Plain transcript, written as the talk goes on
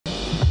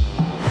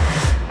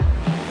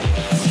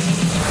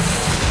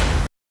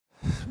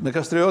Me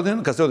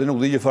Kastriotin nuk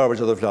di që farë për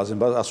që të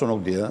flasin, aso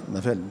nuk di,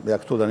 me fel, ja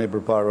këtu tani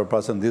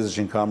për se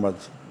ndizeshin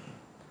kamrat,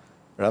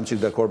 ram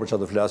qik dakord për që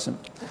të flasim.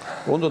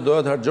 Unë do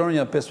doja të hargjonin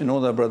një 5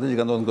 minuta për atë që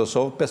ka ndodhur në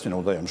Kosovë, 5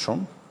 minuta jam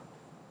shumë.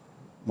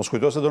 Mos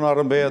kujto se do na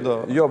rrëmbeja do...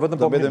 Jo,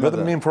 vetëm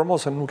më informo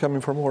se nuk jam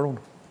informuar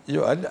unë.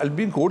 Jo,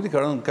 Albin Kurti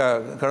ka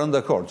rënë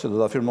dakord që do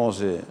të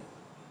afirmosi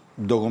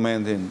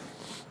dokumentin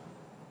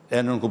e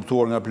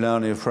nënkuptuar nga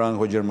plani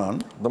franko-gjerman.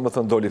 Do më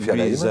thënë doli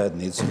fjala ime. Vizet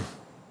Nici.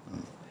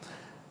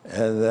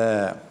 Edhe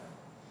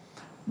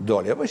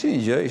doli, apo ishte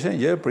një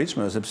gjë e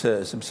pritshme, sepse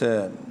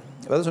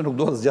vetëm se nuk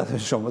duhet të zgjatem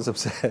shumë,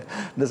 sepse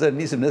nëse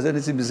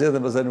nisim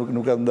bisedën pastaj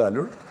nuk ka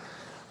ndalur.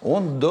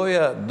 Unë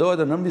doja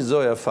të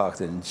nënvizoja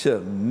faktin që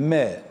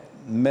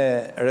me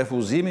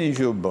refuzimin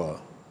që u bë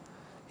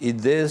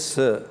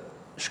idesë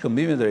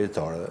shkëmbimit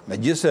territorëve,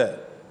 megjithëse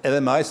edhe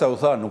me aq sa u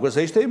tha, nuk është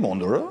se ishte i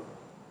mundur,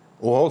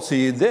 u hodh si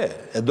ide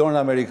e dorën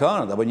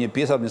amerikanët apo një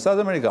pjesë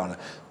administratës amerikane,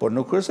 por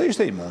nuk është se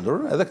ishte i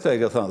mundur, edhe këtë e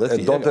ka thënë dhe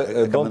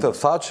ti. Donte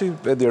Thaçi,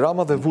 Edi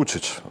Rama dhe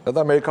Vučić. Edhe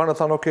amerikanët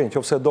thanë okej,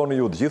 nëse doni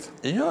ju të gjithë.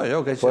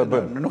 Jo,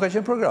 nuk ka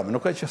qenë programi,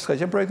 s'ka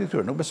qenë projekti i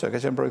tyre, nuk besoj, ka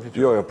qenë projekti i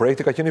tyre. Jo,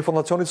 projekti ka qenë i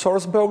fondacionit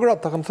Soros në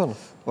Beograd, ta kam thënë.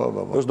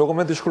 Është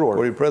dokumenti i shkruar.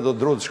 Por i pret do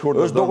drut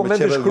Shkurt. Është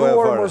dokumenti i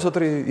shkruar,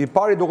 i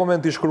pari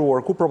dokumenti i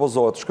shkruar ku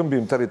propozohet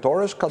shkëmbim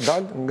territorësh ka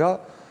dalë nga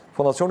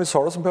Fondacioni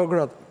Soros në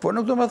Beograd. Po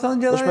nuk do me thënë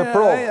gjithë... është me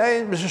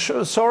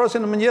provë. Sorosi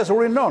në mëngjes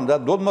urinon,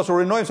 do të mos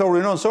urinojmë sa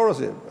urinon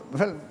Sorosi.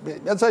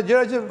 Ja të sa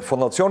gjëra që...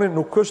 Fondacioni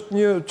nuk është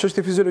një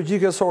çështje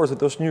fiziologjike e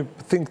Sorosit, është një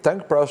think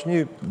tank, pra është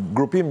një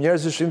grupim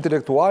njerëzish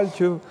intelektual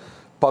që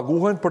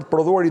paguhen për të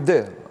prodhuar ide.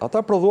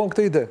 Ata prodhuan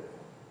këtë ide.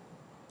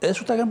 E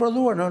su ta kanë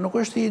prodhuar, nuk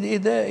është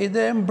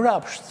ide e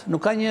mbrapsht,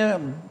 nuk ka një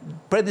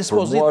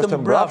predispozit të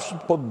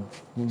mbrapsht. Po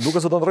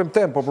duke se do ndrojmë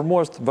temë, po për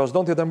mua është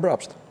vazhdon të jetë e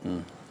mbrapsht.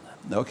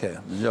 Okej,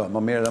 jo, më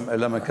mirë e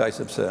lëmë kaq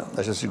sepse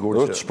është sigurt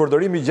që... Është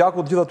shpërdorimi i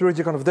gjakut të gjithë atyre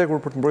që kanë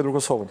vdekur për të mbrojtur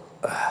Kosovën.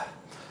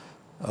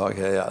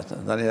 Okej, ja,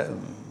 tani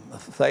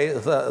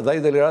dha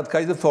i delirat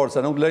kaq të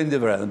forca, nuk lë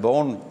indiferent, po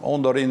unë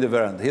do rri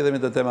indiferent.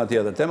 Hidhemi te tema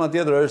tjetër. Tema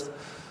tjetër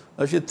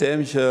është një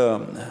temë që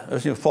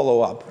është një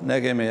follow-up. Ne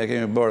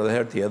kemi bërë edhe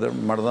herë tjetër,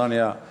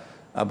 marrëdhënia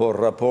apo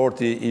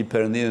raporti i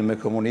perëndimit me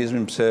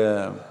komunizmin, pse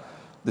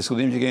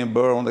diskutimi që kemi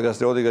bërë unë te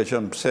Kastrioti ka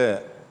qenë pse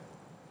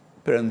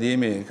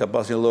perëndimi ka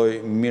pas një lloj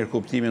mirë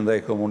kuptimi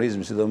ndaj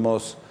komunizmit,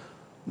 sidomos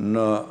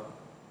në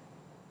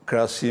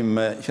krahasim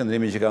me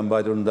qëndrimin që ka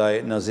mbajtur ndaj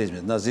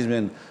nazizmit.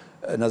 Nazizmin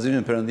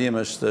perëndim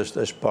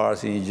është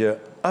parë si një gjë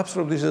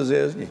absolutisht e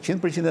zezë,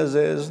 100% e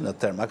zezë, në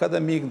term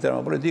akademik, në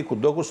term politik,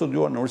 kudo ku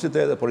studiuar në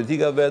universitete,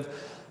 politika vet,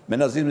 me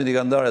nazizmin i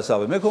ka ndarë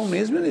sapo. Me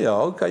komunizmin, jo,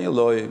 ka një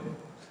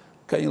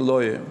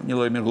lloj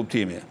mirë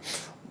kuptimi.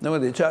 Në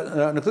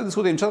këtë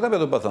diskutim, çfarë ka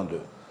vetë pa thënë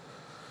ty?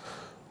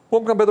 Po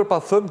më kam betur pa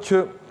thënë që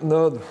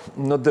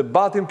në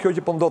debatin kjo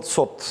që po ndodh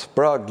sot,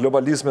 pra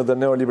globalizmi dhe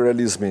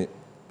neoliberalizmi,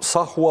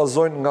 sa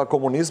huazojnë nga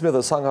komunizmi dhe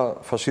sa nga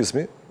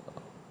fashizmi,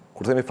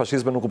 kur themi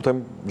fashizmi nuk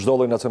kuptojmë çdo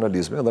lloj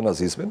nacionalizmi dhe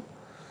nazizmin,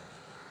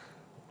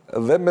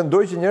 dhe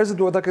mendoj që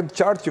njerëzit duhet ta kenë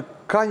qartë që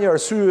ka një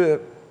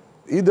arsye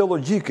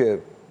ideologjike,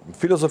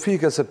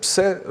 filozofike se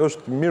pse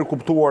është mirë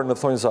kuptuar në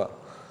thonjza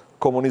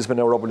komunizmi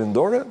në Europën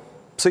Lindore,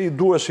 pse i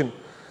duheshin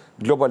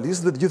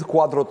globalistë dhe të gjithë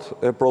kuadrot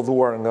e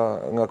prodhuar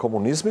nga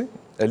komunizmi,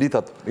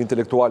 elitat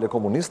intelektuale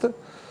komuniste,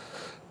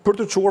 për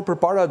të çuar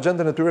përpara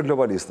agjendën e tyre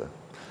globaliste.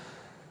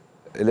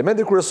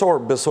 Elementi kryesor,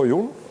 besoj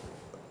unë,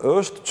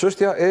 është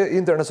çështja e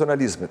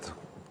internacionalizmit.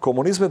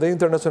 Komunizmi dhe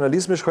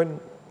internacionalizmi shkojnë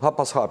hap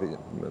pas hapi,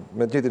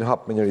 me të njëjtin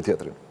hap me njëri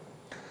tjetrin.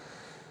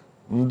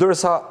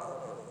 Ndërsa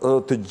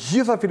të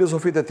gjitha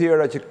filozofitë e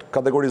tjera që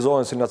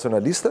kategorizohen si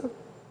nacionaliste,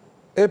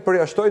 e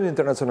përjashtojnë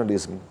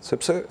internacionalizmin,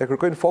 sepse e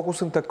kërkojnë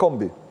fokusin te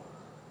kombi.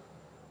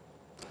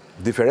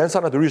 Diferenca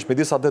natyrisht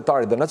midis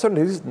adetarit dhe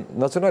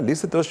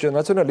nacionalistit është që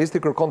nacionalisti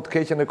kërkon të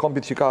keqen e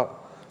kombit që ka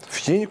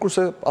fqinj,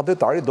 kurse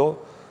adetari do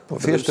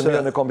thjesht të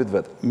mirën e kombit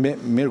vetë.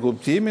 Mirë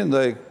kuptimi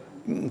ndaj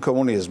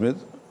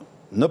komunizmit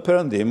në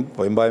perëndim,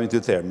 po i mbajmë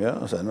të termja,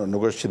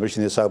 nuk është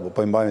 100% i saktë,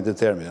 po i mbajmë të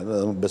termja,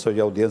 besoj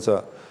që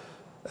audienca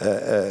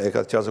e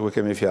ka të qartë ku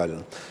kemi fjalën.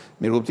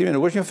 Mirë kuptimi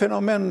nuk është një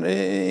fenomen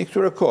i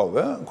këtyre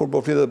kohëve, kur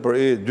po flitet për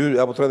 2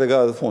 apo 3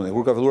 dekada të fundit,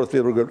 kur ka filluar të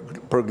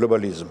flitet për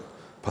globalizëm.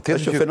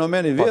 Është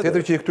fenomeni vjetër.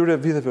 Patjetër që i këtyre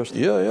viteve është.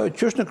 Jo,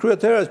 qysh në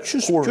kryetera,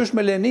 qysh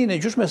me Leninin,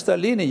 qysh me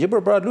Stalinin, që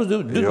përpara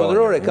luajtur 2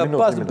 botërore, ka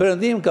pas në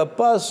perëndim, ka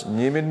pas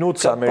një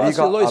minutë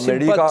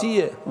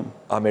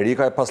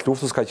Amerika e pas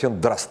luftës ka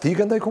qenë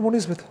drastike ndaj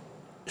komunizmit.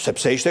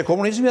 Sepse ishte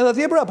komunizmi edhe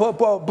atje pra,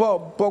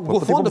 po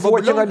gufon të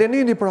që nga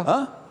Lenini pra.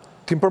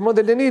 Ti më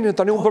përmend Leninin,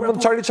 tani unë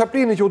përmend Charlie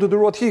Chaplinin që u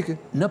detyruat hiki.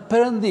 Në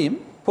perëndim,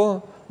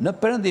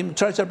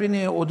 Charlie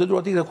Chaplini u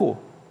detyruat hiki ku?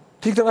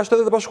 Hikte nga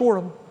Shtetet e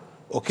Bashkuara.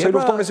 Se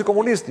luftoni si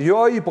komunist, jo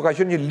ai, po ka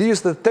qenë një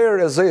listë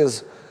tërë e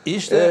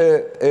zezë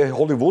e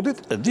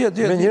Hollywoodit,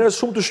 me njerëz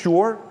shumë të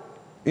shquar,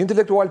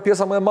 intelektual,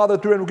 pjesa më e madhe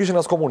e tyre nuk ishin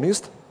as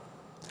komunist,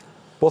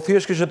 po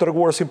thjesht kishin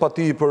treguar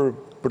simpati për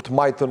të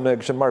majtën e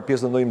kishin marrë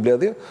pjesë në ndonjë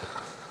mbledhje.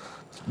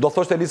 Do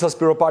thoshte Elisa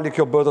Spiropali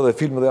kjo bëhet edhe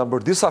film dhe janë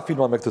bërë disa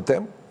filma me këtë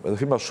temë, edhe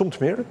filma shumë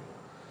të mirë.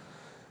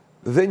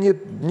 Dhe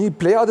një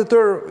plejade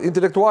tërë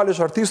intelektualesh,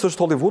 artistësh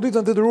të Hollywoodit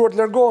janë detyruar të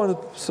largohen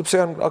sepse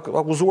janë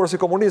akuzuar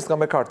si komunist nga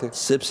McCarthy.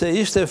 Sepse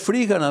ishte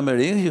frika në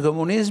Amerikë që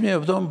komunizmi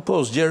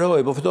po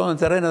zgjeroi, po fitonin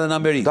terren edhe në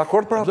Amerikë.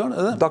 Dakor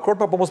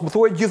pra, po mos më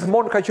thuaj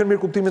gjithmonë ka qenë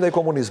mirë kuptimi ndaj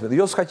komunizmit.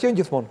 Jo, s'ka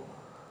qenë gjithmonë.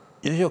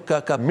 Mirë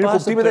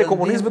kuptimi ndaj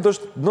komunizmit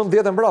është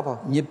 90 e mbrapa.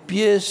 Një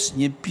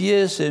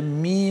pjesë e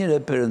mirë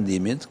e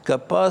perëndimit ka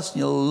pas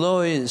një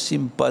lloj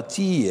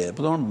simpatie,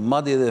 po thon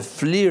madje edhe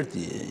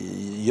flirti,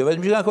 jo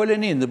vetëm nga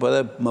Lenin, por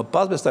edhe më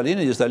pas me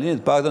Stalinin, që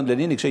Stalini të paktën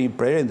Lenini kishte një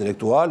prerje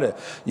intelektuale,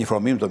 një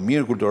formim të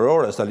mirë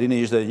kulturore,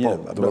 Stalini ishte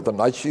një,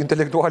 domethënë aq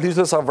intelektual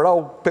ishte sa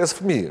vrau 5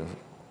 fëmijë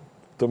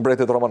të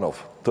mbretit Romanov,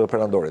 të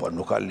perandorit. Po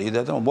nuk ka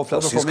lidhje, po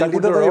flas për formim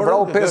kulturor. Si ka lidhje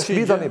vrau 5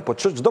 fëmijë tani, po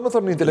ç'do të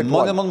thonë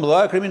intelektual? Më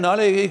mëdha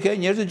kriminale i ka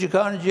njerëzit që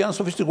janë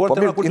sofistikuar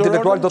tema kulturore. Po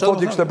intelektual do të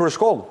thotë që kishte bërë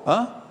shkollë. Ë?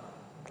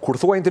 Kur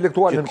thua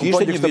intelektual, nuk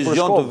kupton që kishte një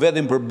vizion të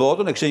vetëm për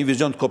botën, e kishte një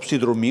vizion të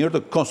kopshtitur mirë, të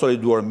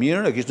konsoliduar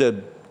mirë, e kishte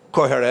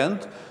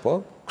koherent.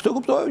 Po. Këtë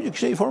kuptoj që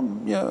kishte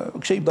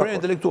një prerje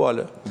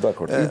intelektuale.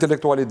 Dakor,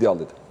 intelektuali i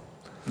djallit.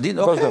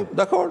 Okej,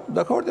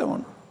 dakor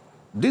demon.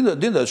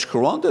 Dinte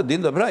shkruante,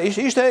 pra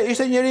ishte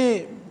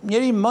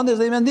njëri mendjes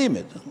dhe i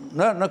mendimit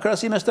në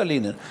krahasim me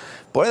Stalinin.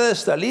 Por edhe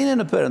Stalini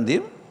në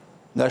perëndim,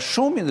 nga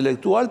shumë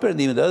intelektual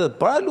perëndimit edhe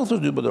para luftës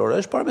së dytë botërore,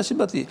 është parë me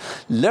simpati.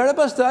 Lëre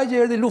pastaj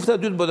që erdhi lufta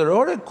e dytë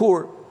botërore,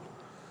 kur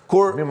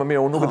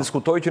Mirë, unë nuk e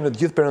diskutoj që në të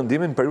gjithë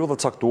perëndimin, në periudha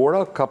të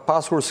caktuara, ka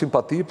pasur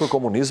simpati për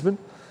komunizmin,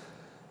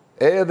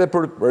 edhe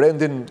për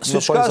rendin si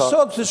shka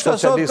sot,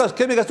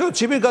 kemi Kastriot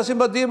Cipin ka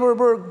simpati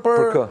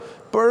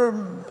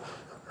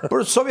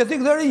për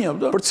sovjetik dhe rinjë.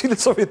 Për cilit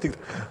sovjetik?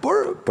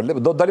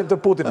 Do dalim të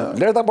Putin.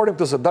 Lere ta mborim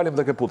të se dalim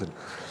të ke Putin.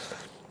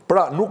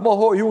 Pra, nuk më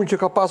hoj unë që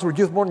ka pasur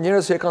gjithmonë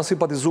njerëz që e kanë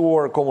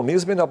simpatizuar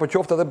komunizmin, apo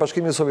qoftë edhe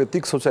Bashkimin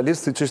Sovjetik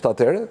Socialist si që ishte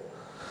atëre,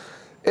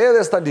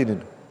 edhe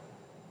Stalinin.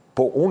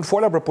 Po, unë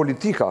fola për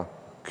politika.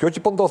 Kjo që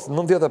po ndodh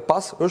 90 e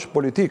pas është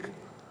politik.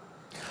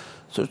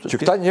 Që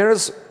këta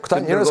njerëz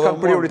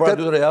kanë prioritet. Pra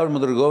 2-3 javë më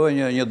dërgove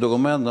një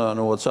dokument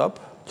në WhatsApp,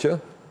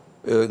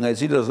 nga i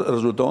cili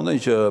rezultonte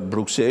që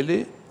Brukseli,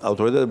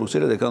 autoritetet e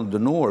Brukselit e kanë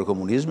dënuar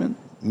komunizmin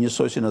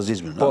njësoj si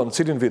nazizmin. Po, në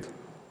cilin vit?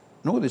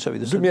 Nuk e di çfarë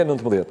viti.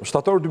 2019.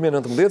 Shtator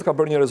 2019 ka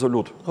bërë një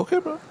rezolut.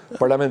 Okej, pra.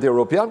 Parlamenti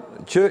Evropian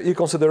që i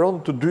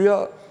konsideron të dyja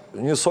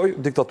njësoj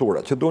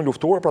diktatura, që duhen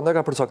luftuar, prandaj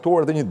ka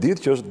përcaktuar edhe një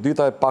ditë që është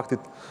dita e paktit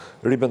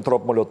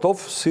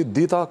Ribbentrop-Molotov si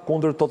dita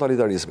kundër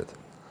totalitarizmit.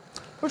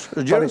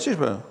 Është gjë e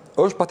rëndësishme.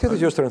 Është patjetër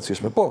që është e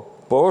rëndësishme, po.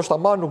 Po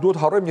është ama nuk duhet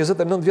harrojmë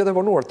 29 vjet e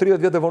vonuar,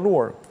 30 vjet e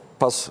vonuar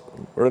pas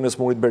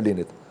rënies murit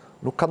Berlinit.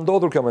 Nuk ka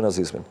ndodhur kjo me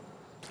nazizmin.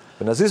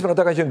 Me nazizmin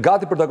ata kanë qenë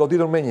gati për ta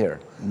goditur më njëherë.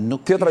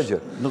 Tjetra gjë.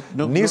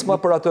 Nisma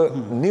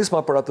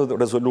për atë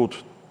rezolut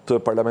të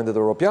Parlamentit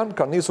Evropian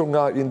ka nisur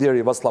nga i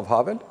ndjeri Václav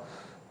Havel,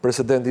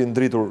 presidenti i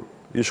ndritur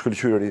i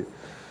shkëlqyeri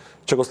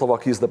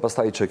Çekoslovakisë dhe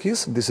pastaj i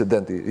Çekisë,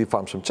 disidenti i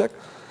famshëm çek,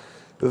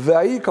 dhe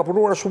ai ka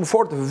punuar shumë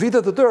fort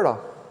vite të tëra.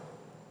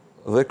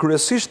 Dhe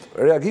kryesisht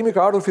reagimi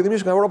ka ardhur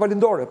fillimisht nga Europa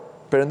Lindore.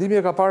 Perëndimi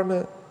e ka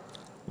parë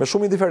me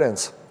shumë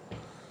indiferencë.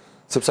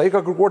 Sepse ai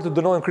ka kërkuar të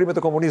dënohen krimet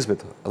e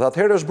komunizmit. Dhe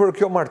atëherë është bërë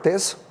kjo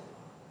martesë,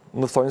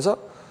 në thonjza,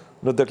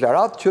 në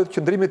deklarat që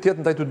qëndrimi të jetë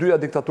ndaj të dyja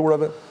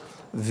diktaturave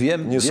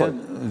njësoj.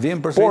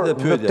 Por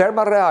në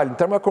terma real, në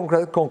terma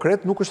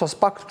konkret, nuk është as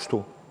pak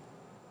kështu.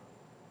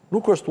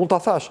 Nuk është, unë ta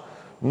thash,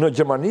 në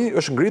Gjermani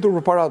është ngritur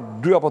për para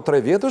 2 apo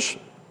 3 vjetësh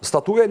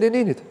statuja e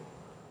Leninit.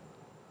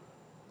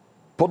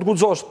 Po të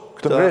guxosh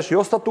këtë ngresh,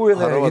 jo statujen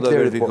e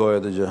Hitlerit.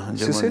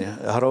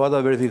 Harrova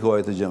ta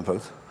verifikoje të gjë, në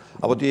fakt.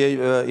 Apo ti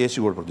je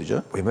sigurt për këtë gjë?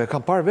 Po më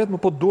kam parë vetë,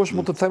 po duhesh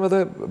mund të them edhe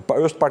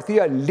është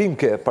partia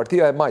Linke,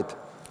 partia e majt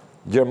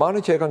gjermane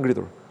që e ka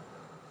ngritur.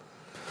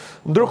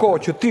 Ndërkohë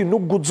që ti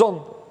nuk guxon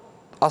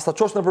as ta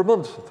çosh në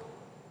përmend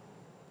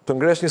të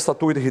ngresh një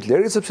statuj të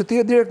Hitlerit sepse ti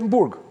je direkt në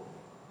burg.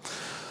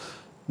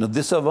 Në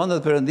disa vende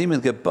të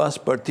perëndimit ke pas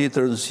parti të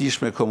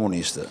rëndësishme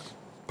komuniste.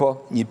 Po.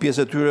 Një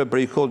pjesë e tyre për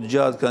i kohë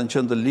gjatë kanë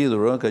qenë të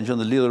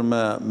lidhur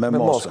me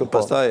Moskën.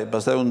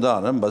 Pastaj u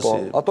ndanë, mbasi.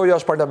 Po, ato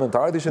jashtë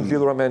parlamentarët ishin të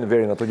lidhura me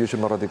Enverin, ato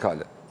ishin më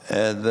radikale.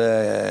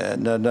 Edhe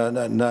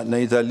në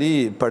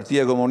Itali,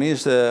 Partia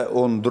Komuniste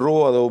u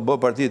ndrua dhe u bë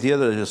parti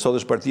tjetër, që sot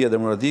është Partia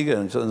Demokratike,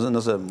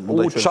 nëse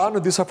u çanë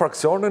në disa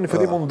fraksione, në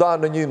fillim u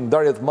ndanë në një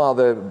ndarje të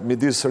madhe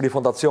midis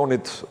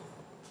rifondacionit,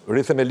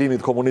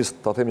 rithemelimit komunist,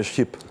 ta themi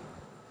shqip,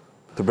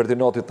 të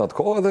Bertinotit në atë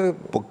kohë dhe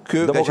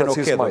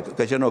demokracisë majtë.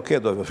 Ka qenë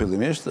oketo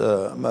fillimisht,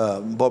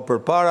 po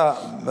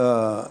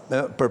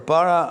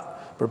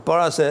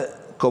përpara se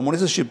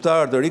komunistët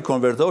shqiptarë të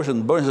rikonvertoheshin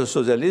të bëhen se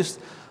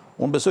socialist,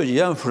 unë besoj që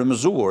janë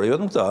frymëzuar, jo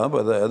vetëm këta,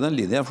 po edhe në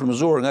lidhje, janë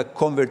frymëzuar nga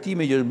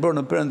konvertimi që është bërë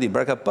në perëndim,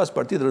 pra ka pas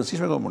parti të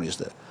rëndësishme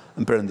komuniste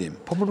në perëndim.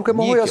 Po më nuk e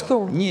mohoj as këtu.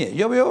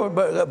 Jo,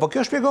 po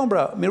kjo shpjegon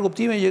pra,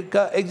 mirëkuptimi që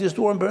ka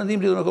ekzistuar në perëndim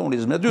lidhur me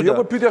komunizmin. E dyta. Jo,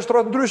 po pyetja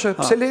shtrohet ndryshe,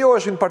 pse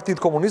lejoheshin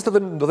partitë komuniste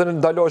dhe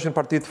ndaloheshin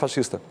partitë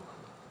fashiste?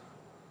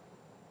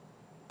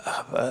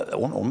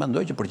 Unë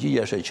mendoj që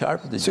përgjigjja është e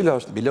qartë. Cila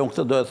është? Bile unë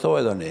këtë do e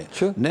thojë tani.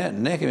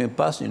 Ne kemi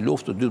pas një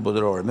luftë të dytë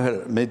botërore.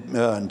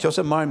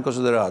 Nëse marrim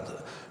konsiderat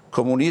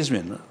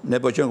komunizmin, ne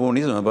po qenë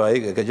komunizm, po ai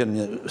ka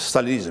qenë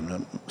stalinizm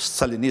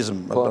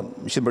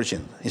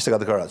 100%,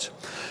 24 karat.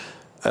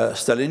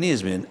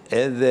 Stalinizmin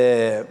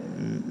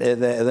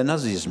edhe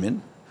nazizmin,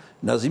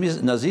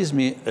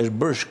 nazizmi është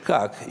bërë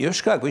shkak, jo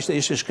shkak,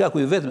 ishte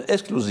shkaku i vetëm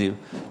ekskluziv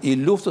i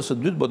luftës së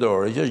dytë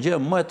botërore, që është gjë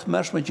më e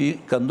tmerrshme që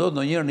ka ndodhur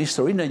ndonjëherë në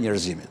historinë e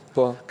njerëzimit.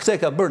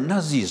 Këtë ka bërë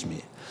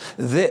nazizmi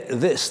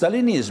dhe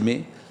stalinizmi,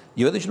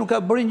 jo vetëm që nuk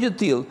ka bërë një gjë të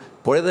tillë,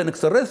 por edhe në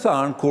këtë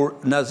rrethan kur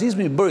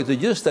nazizmi bëri këtë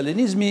gjë,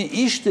 stalinizmi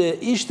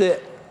ishte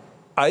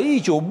ai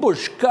që u bë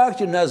shkak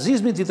që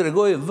nazizmi t'i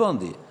tregojë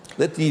vendi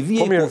dhe t'i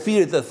vijë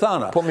kufirit e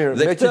thana.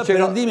 Dhe këtë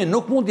perëndimi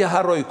nuk mund t'ja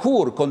harroj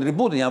kurrë,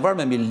 kontributin janë varë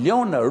me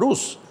miliona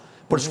rusë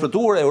për të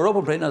shpëtuar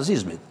Europën prej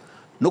nazizmit.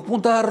 Nuk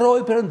mund të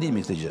harroj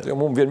perëndimi këtë gjë.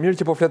 Mu vjen mirë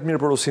që po flet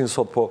mirë për Rusinë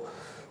sot, po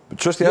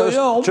çështja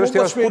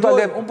është ku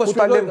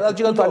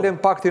ta lëm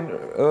paktin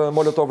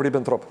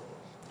Molotov-Ribbentrop.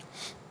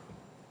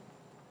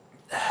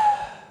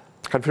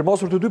 Kanë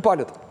firmosur të dy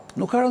palët.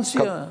 Nuk ka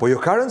rëndësi. Po jo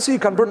ka rëndësi,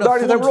 kanë bërë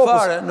ndarjet e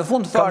Europës. Në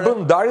fund fare. Kanë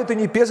bërë ndarjet e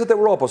një pjesë të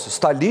Europës.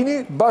 Stalini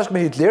bashkë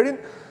me Hitlerin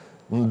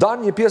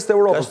ndan një pjesë të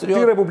Europës.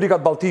 Ti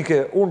Republikat Balltike,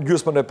 unë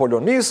gjysmën e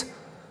Polonisë.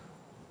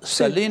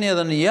 Stalini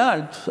edhe në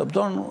Jaltë,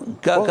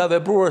 ka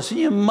vepruar si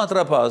një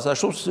matrapaz,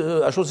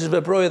 ashtu si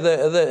veproi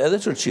edhe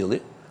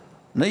Churchilli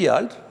në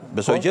Jaltë.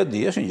 Besoj që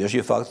di, është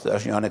një fakt,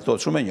 është një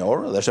anekdotë shumë e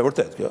njohur dhe është e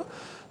vërtetë kjo.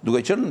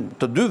 Duke qenë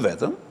të dy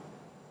vetëm,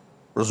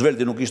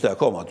 Roosevelti nuk ishte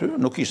akoma aty,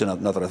 nuk ishte në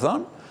atë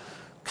rrethan.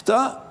 Këta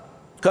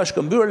ka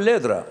shkëmbyer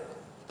letra.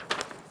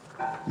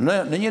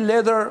 Në një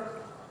letër,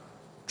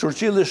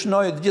 Churchilli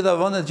shnoi të gjitha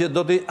vendet që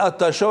do t'i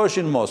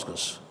atashoheshin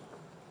Moskës.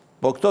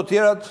 Po këto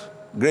tjerat,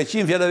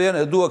 Greqinë fjala vjen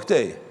e dua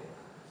këtej.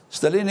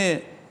 Stalini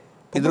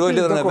i dërgoi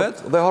letrën e vet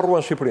dhe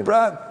harruan Shqipërinë.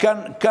 Pra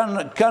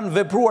kanë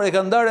vepruar e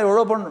kanë ndarë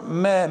Europën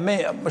me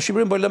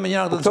Shqipërinë po lëmë një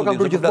anë të këto kanë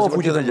bërë gjithmonë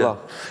fuqi të mëdha.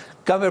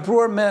 Kanë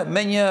vepruar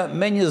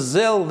me një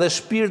zell dhe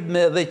shpirt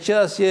dhe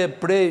qasje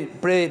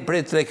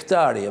prej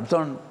tregtari.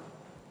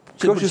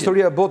 Kjo është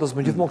historia e botës,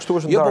 me gjithmonë kështu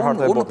është ndarë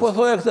harta e botës. Unë po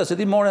thoja këtë, se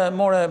ti more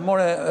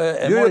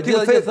ti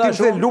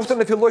the luftën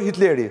e filloi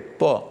Hitleri.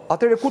 Po.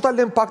 Atëherë ku ta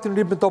lëm paktin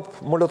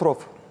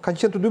Ribbentrop-Molotov?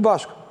 Kanë qenë të dy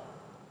bashkë.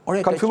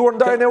 Kanë filluar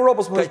ndarjen e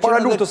Europës para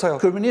luftës ajo.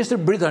 Kryeministri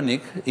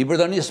britanik, i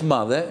Britanisë së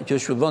Madhe, që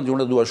është vend që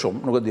unë dua shumë,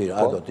 nuk e di,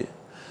 a do ti.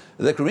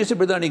 Dhe kryeministri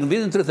britanik në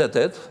vitin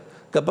 38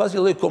 ka pasur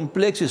një lloj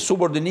kompleksi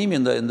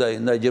subordinimi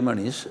ndaj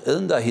Gjermanisë, edhe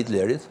ndaj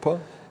Hitlerit. Po.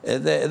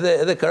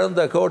 Edhe ka rënë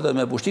dakord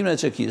me pushtimin e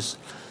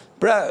Çekisë.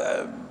 Pra,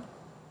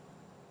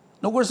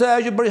 nuk është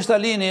ajo që bëri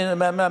Stalini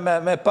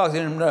me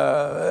paktin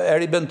e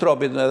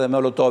Ribbentropit edhe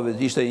Molotovit,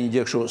 ishte një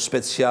gjë kështu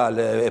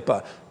speciale e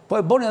pa. Po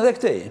e bënin edhe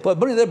këtej, po e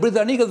bënin edhe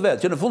britanikët vetë,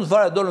 që në fund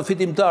fare dolën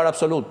fitimtar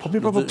absolut.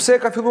 Po pse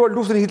ka filluar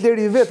luftën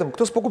Hitleri i vetëm?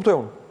 Këtë s'po kuptoj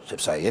unë.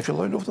 Sepse ai e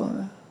filloi luftën.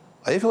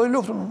 Ai e filloi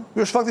luftën.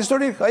 Ky është fakt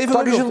historik. Ai filloi luftën.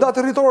 Ta kishin ndarë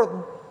territorët.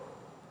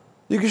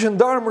 I kishin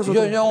ndarë më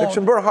zotë. E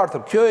kishin bërë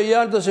hartën. Kjo e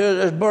Jaltës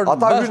është bërë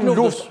pas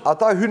luftës.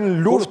 Ata hynë në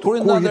luftë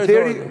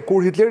kur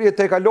Hitleri e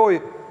tejkaloi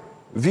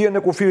vijën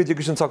e kufirit që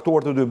kishin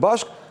caktuar të dy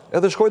bashkë,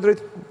 edhe shkoi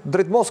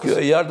drejt Moskës.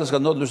 Kjo e Jaltës ka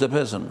ndodhur në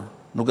 45-ën.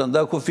 Nuk ka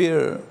ndarë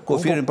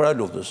kufirin para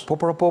luftës.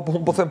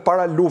 Po them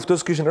para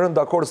luftës kishin rënë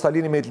dakord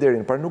Stalini me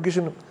Hitlerin, pra nuk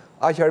kishin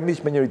aq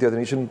armiq me njëri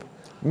tjetrin, ishin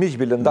miq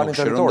bile ndanin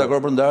territorin. Nuk kishin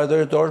dakord për ndarjen e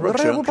territorit,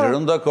 kishin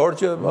rënë dakord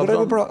që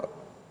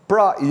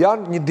pra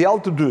janë një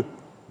djallë të dy.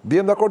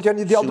 Bien dakord që janë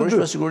një djallë të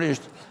dy.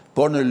 Sigurisht.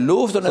 Por në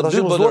luftën e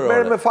dy botërore.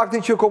 Merr me faktin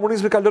që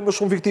komunizmi ka lënë më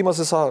shumë viktima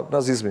se sa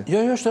nazizmi.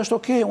 Jo, është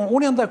okay.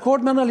 Unë jam dakord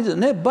me analizën.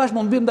 Ne bashkë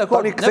mund bëjmë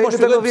dakord. Ne po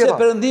shpjegojmë pse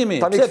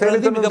perëndimi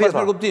ka pas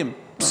përkuptim.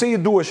 Pse i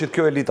duheshit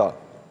kjo elita?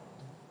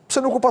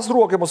 Pse nuk u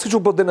pastrua kjo, siç u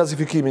bë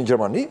denazifikimi në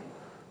Gjermani?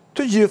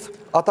 Të gjithë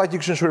ata që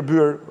kishin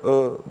shërbyer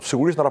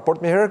sigurisht në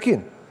raport me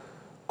hierarkinë.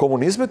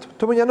 Komunizmit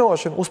të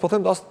menjanoheshin, unë s'po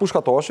them as të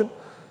pushkatoheshin,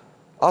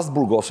 as të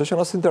burgoseshin,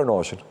 as të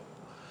internoheshin.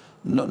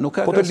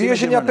 Po të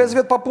liheshin ja 5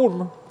 vjet pa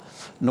punë.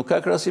 Nuk ka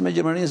krahasim me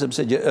Gjermaninë,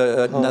 sepse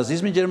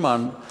nazizmi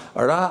gjerman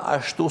ra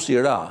ashtu si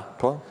ra.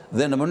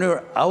 Dhe në mënyrë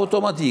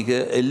automatike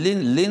e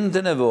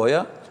lindte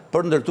nevoja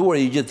për ndërtuar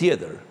një gjë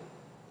tjetër.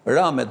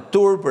 Ra me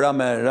turp, ra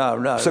me...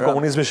 Pse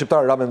komunizmi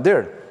shqiptar ra me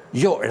nder?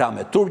 Jo, ra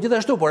me turp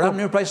gjithashtu, por ra në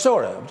mënyrë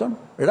paqësore.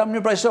 Ra në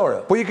mënyrë paqësore.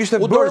 Po i kishte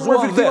bërë më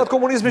viktimat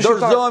komunizmi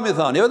shqiptar. Dorëzohemi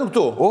thanë, jo vetëm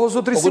këtu. O,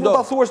 zotri, si mund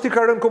ta thuash ti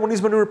ka rënë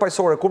komunizmi në mënyrë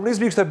paqësore?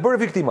 Komunizmi kishte bërë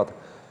viktimat.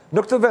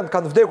 Në këtë vend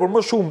kanë vdekur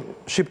më shumë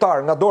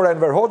shqiptar nga dora e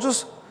Enver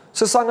Hoxhës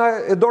se sa nga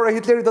e dora e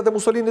Hitlerit dhe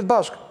Mussolinit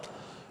bashkë.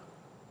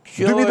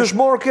 2000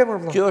 dëshmorë kemë.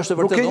 Kjo është e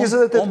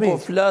vërtetë. Unë po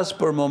flas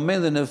për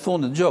momentin e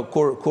fundit,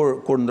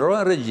 kur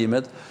ndrohen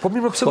regjimet. Po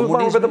mirë, pse do të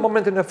marrë vetëm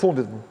momentin e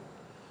fundit?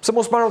 Pse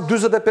mos marrë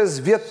 45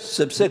 vjet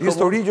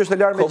histori që është e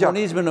larë me gjatë?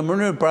 Komunizmi në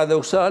mënyrë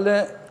paradoksale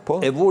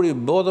e vuri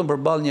botën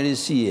përballë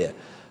njerisie.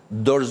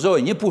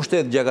 Dorëzoi një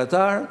pushtet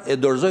gjakatar e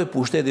dorëzoi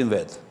pushtetin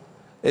vet.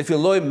 E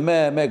filloi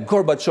me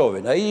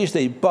Gorbaçovin. Ai ishte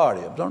i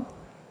pari,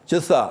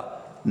 që tha,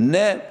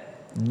 ne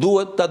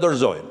duhet ta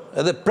dorëzojmë.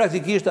 Edhe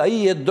praktikisht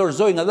ai e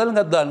dorëzoi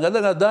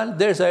ngadalë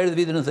derisa erdhi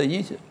viti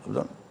 91.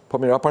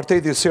 Po mirë,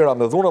 apartheidi sira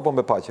me dhunë apo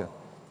me paqe?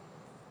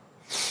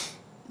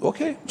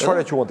 Okej.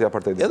 Çfarë e quhen ti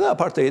apartheidi? Edhe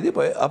apartheidi,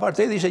 po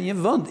apartheidi ishte një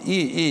vend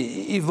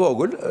i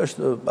vogël,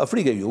 është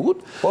Afrika e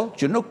Jugut,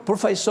 që nuk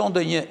përfaqësonte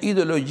një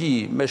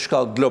ideologji me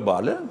shkallë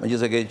globale,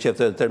 megjithëse ke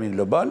qefte termin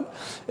global,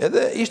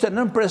 edhe ishte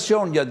nën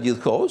presion gjatë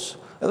gjithë kohës,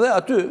 edhe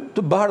aty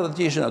të bardhët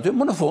që ishin aty,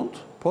 më në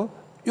fund,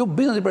 ju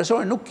bindën të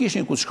presionin, nuk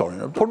kishin ku të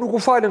shkonin. Por nuk u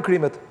falën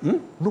krimet.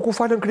 Nuk u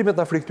falën krimet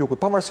në Afrikë të Jugut,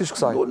 pavarësisht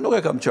kësaj. Nuk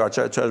e kam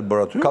qartë që është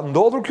bërë aty. Ka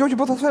ndodhur kjo që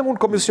po të them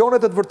unë,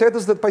 komisionet e të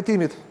vërtetës dhe të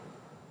pajtimit.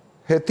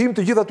 Hetim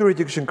të gjithë atyre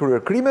që kishin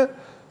kryer krime,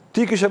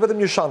 ti kishe vetëm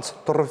një shans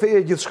të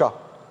rrëfeje gjithçka,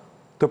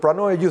 të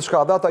pranoje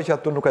gjithçka, dhe ata që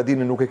ato nuk e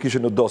dinin, nuk e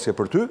kishin në dosje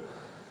për ty,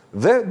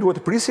 dhe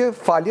duhet të prisje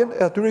faljen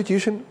e atyre që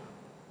ishin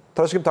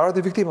trashëgimtarët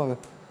e viktimave.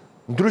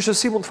 Ndryshe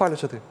si mund të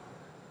falesh aty?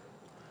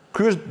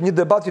 Ky është një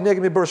debat që ne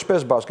kemi bërë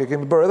shpesh bashkë,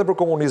 kemi bërë edhe për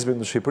komunizmin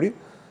në Shqipëri,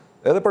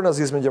 edhe për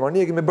nazizmin në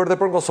Gjermani, kemi bërë edhe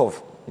për Kosovë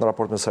në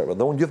raport me serbët.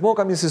 Dhe unë gjithmonë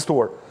kam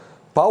insistuar,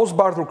 pa u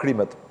zbardhur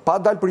krimet, pa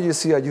dalë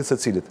përgjegjësia gjithë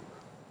secilit.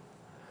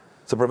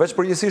 Se përveç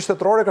përgjegjësi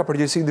shtetërore ka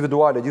përgjegjësi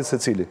individuale gjithë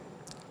secili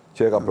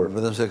që e ka bërë.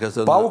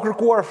 Pa u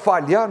kërkuar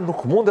falja,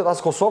 nuk mundet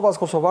as Kosova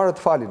as kosovarët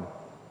të falin.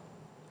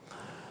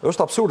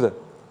 Është absurde.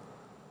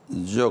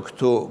 Gjo,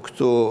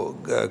 këtu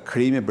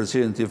krimi për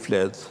cilin ti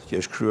flet,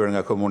 që është kryer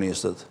nga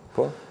komunistët,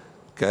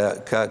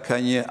 ka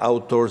një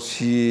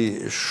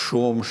autorësi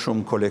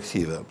shumë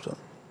kolektive.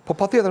 Po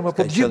pa tjetër, po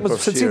gjithë me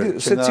secili...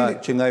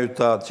 Që nga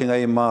jutat, që nga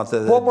i mate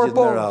dhe gjithë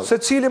në radhë.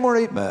 secili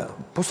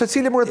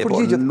more të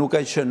përgjigjet. Nuk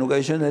ka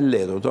qenë e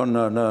letë,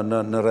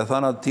 në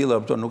rrethanat tila,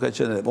 nuk ka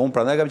qenë... Unë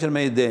prandaj kam qenë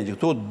me idenë që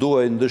këtu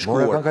duhet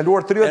ndëshkuar. Kanë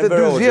kaluar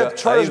 32 vjetë,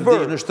 çfarë është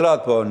bërë? Në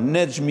shtratë, po,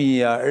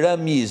 Nexhmia,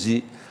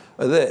 Ramizi,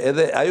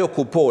 edhe ajo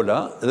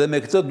kupola, dhe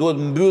me këtë duhet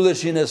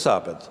mbylleshin e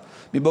sapet.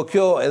 Po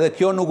edhe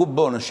kjo nuk u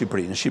bë në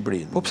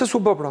Shqipëri. Po pse s'u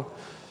bë pra?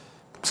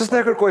 Pse s'na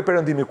e kërkoi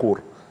perëndimi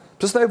kurrë?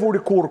 Pse s'na e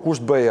vuri kurrë kush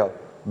të bëja?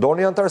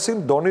 Doni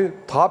antarësim, doni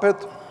të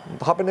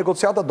hapet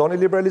negociata, doni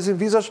liberalizim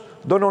vizash,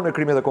 dononi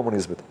krimet e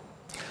komunizmit.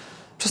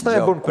 Pse s'na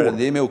e bën kurrë?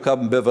 Perëndimi u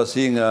kap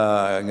mbefasi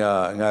nga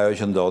ajo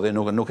që ndodhi,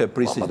 nuk e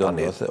prisi do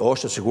ndodhte.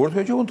 Është sigurt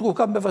kjo që u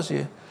kap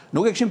mbefasi.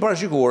 Nuk e kishin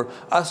parashikuar,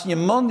 asnjë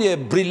mendje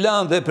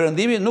brillante e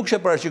perëndimit nuk kishte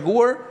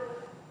parashikuar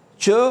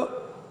që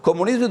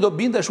komunizmi do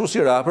binte ashtu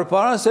si ra,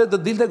 përpara se të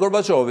dilte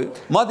Gorbaçovi.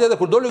 Madje edhe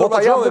kur doli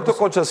Gorbaçovi... Po ta japë këtë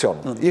koncesion,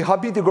 i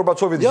habiti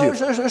Gorbaçovit gjithë.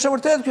 Jo, është e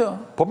vërtet kjo.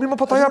 Po mirë,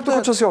 po ta japë këtë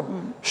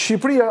koncesion.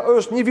 Shqipëria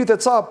është një vit e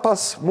ca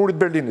pas murit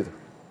Berlinit.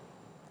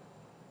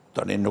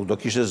 Tani nuk do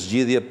kishte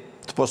zgjidhje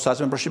të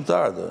posaçme për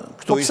shqiptarët.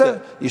 Këtu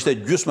ishte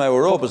gjysma e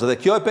Europës dhe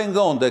kjo e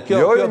pengonte,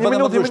 kjo bën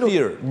më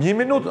vështirë. Një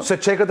minutë, se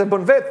çekët e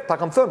bën vetë, ta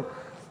kam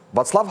thënë.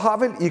 Václav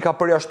Havel i ka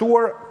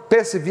përjashtuar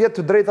 5 vjet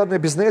të drejtat në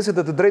biznesit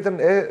dhe të drejtën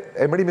e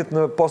emërimit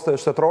në poste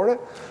shtetërore,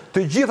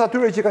 të gjithë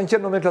atyre që kanë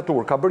qenë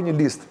nomenklaturë, ka bërë një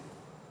listë.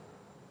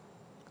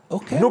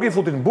 Nuk i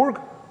futin në burg,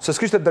 se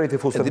s'kishte drejt i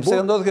futin në burg. E di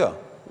pse ndodh kjo?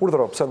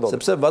 Urdhëro, pse ndodh?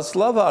 Sepse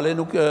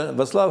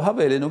Václav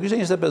Haveli nuk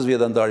ishte 25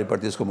 vjet antar i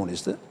Partisë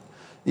Komuniste,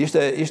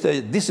 ishte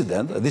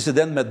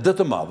disident me D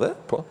të madhe.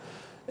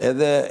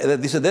 Edhe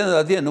disidentët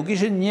atje nuk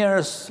ishin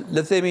njerëz,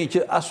 le themi,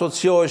 që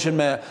asocioheshin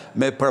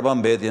me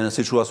përmbambetjen,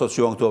 siç u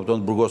asocion këto të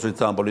burgosurit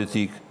tan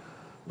politik.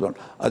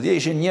 Atje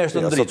ishin njerëz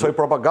të ndritur. Asocioj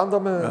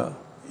propaganda me...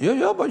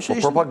 Jo, po ishin...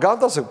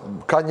 Propaganda, se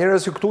ka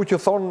njerëz këtu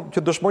që thonë,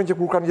 që dëshmojnë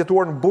që kur kanë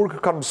jetuar në burg,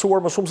 kanë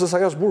mësuar më shumë se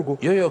sa jashtë burgu.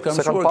 Jo,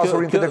 se kanë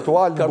pasur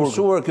intelektual në burg. Kanë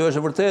mësuar, kjo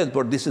është vërtet,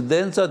 por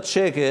disidencat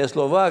çeke e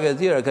slovake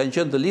e tjera kanë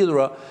qenë të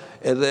lidhura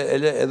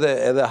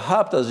edhe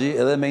haptazi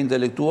edhe me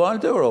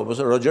intelektualët e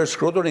Europës. Roger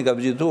Shkrutorin ka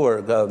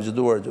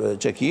vizituar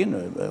Çekin,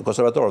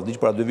 konservator, diç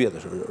para 2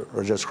 vjetësh,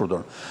 Roger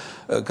Shkruton.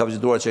 Ka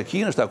vizituar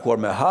Çekin, është takuar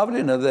me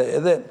Havelin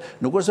edhe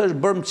nuk është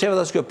bërë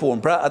mçevet as kjo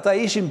punë. Pra ata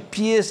ishin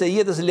pjesë e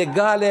jetës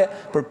legale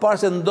përpara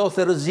se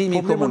ndodhte rrëzimi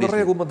i komunizmit. Po në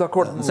rregull, më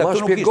dakord. Ma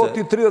shpjegoj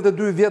ti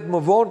 32 vjet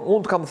më vonë,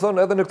 unë të kam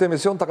thënë edhe në këtë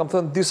emision, ta kam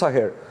thënë disa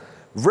herë.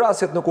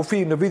 Vrasjet në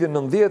kufi në vitin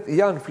 90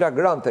 janë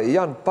flagrante,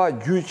 janë pa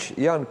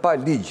gjyq, janë pa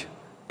ligj.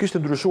 Kishte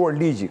ndryshuar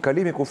ligji,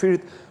 kalimi i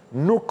kufirit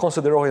nuk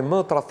konsiderohej më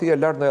tradhtia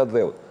lart ndaj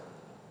dheut.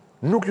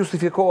 Nuk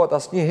justifikohet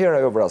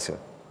asnjëherë ajo vrasje.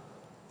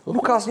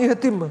 Nuk ka asnjë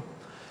hetim.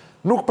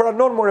 Nuk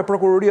pranon more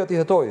prokuroria ti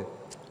hetojë.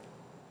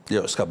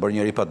 Jo, s'ka bërë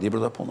njëri pa di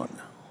për ta punën.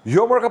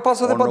 Jo, more ka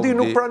pas edhe pa di,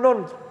 nuk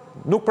pranon.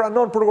 Nuk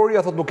pranon prokuroria,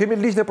 thotë nuk kemi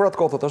ligj në për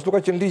atë kohë, thotë, ashtu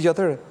ka qenë ligji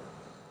atëherë.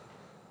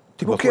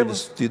 Ti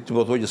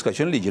po thoj që s'ka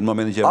qenë ligj në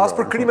momentin që as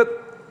për krimet.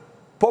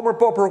 Po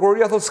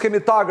prokuroria thotë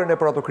s'kemi tagër ne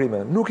për ato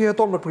krime. Nuk i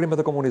heton me krimet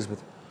e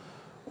komunizmit.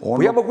 Po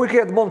jam ku i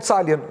ke Edmond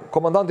Caljen,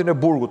 komandantin e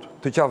burgut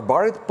të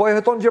qafbarit, po e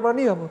heton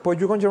Gjermania, po e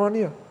gjykon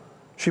Gjermania.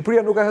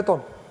 Shqipëria nuk e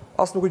heton,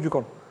 as nuk e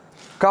gjykon.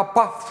 Ka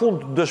pa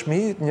fund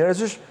dëshmi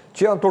njerëzish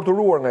që janë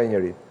torturuar nga një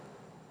njeri.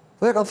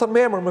 Dhe kanë thënë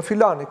me emër, me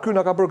filani, ky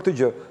na ka bërë këtë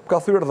gjë, ka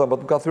thyer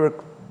dhëmbët, ka thyer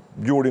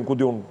gjurin, ku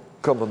diun,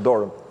 këmbën,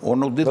 dorën.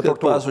 Unë nuk di të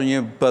pasur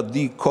një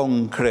padi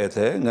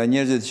konkrete nga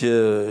njerëzit që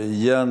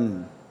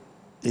janë,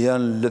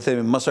 le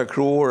themi,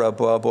 masakruar,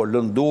 apo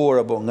lënduar,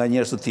 apo nga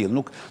njerëz të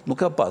tillë. Nuk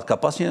ka pas. Ka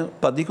pas një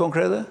padi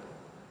konkrete?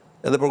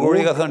 Edhe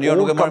prokuroria ka thënë, jo,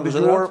 nuk e marrim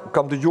konsiderat.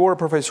 Kam dëgjuar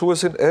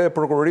përfaqësuesin e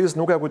prokurorisë,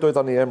 nuk e kujtoj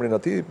tani emrin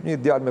atij, një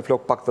djalë me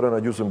flok pak të rëna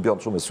gjysmë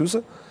bjond shumë e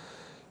syse,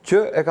 që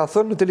e ka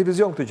thënë në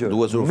televizion këtë gjë.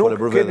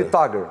 Nuk keni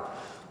tagër.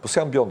 Po si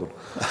jam bjondur.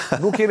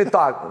 Nuk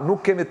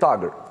kemi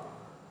tagër.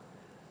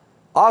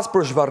 As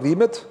për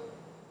zhvarrimet,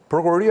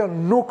 prokuroria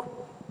nuk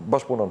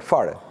bashkëpunon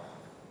fare.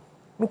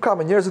 Nuk ka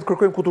me njerëzit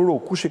kërkojnë kuturu.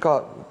 Kush i ka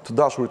të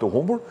dashurit të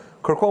humbur,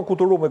 kërkojnë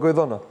kuturu me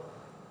gojdhëna.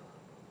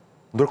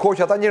 Ndërkohë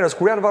që ata njerëz,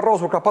 kur janë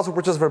varrosur, ka pasur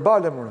proces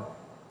verbale, mëre.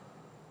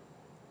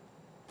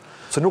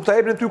 Se nuk ta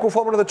ebnin ty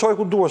kufomën edhe çoj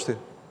ku duhesh ti.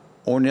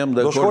 Unë jam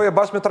dakord. Do shkoje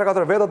bashkë me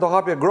 3-4 veta, do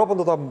hapje gropën,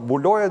 do ta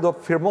mbuloje, do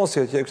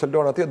firmosje që e kështë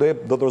lorë atje,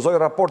 do dorëzoj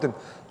raportin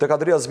te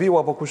Kadria Zviu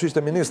apo kush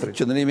ishte ministri.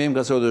 Qëndrimi im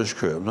ka se të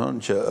shkryp,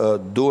 që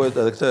duhet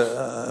edhe këtë,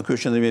 ky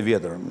është qëndrimi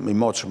vjetër, i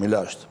moçëm, i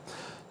lashtë,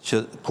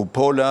 që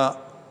kupola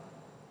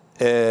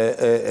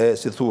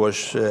si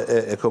thuash,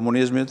 e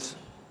komunizmit,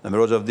 e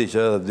Miroxha vdiq,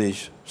 edhe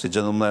vdiq, si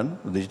gentleman,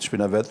 vdiq të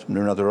shpina vetë, në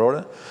mënyrë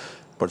natyrore,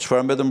 por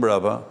çfarë mbetën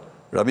mbrapa,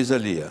 Ramiz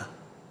Alia,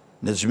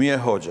 Nezhmia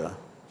Hoxha,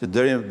 që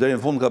deri në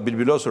fund ka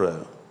bilbilosur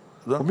ajo.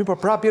 Po mi për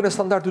prapë jene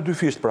standart të dy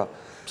fisht, pra.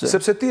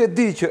 Sepse ti e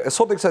di që,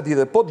 sot e kësa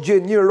dite, po të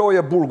gjenë një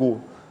roje burgu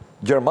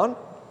Gjerman,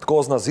 të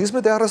kohës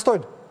nazizmit, e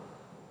arrestojnë.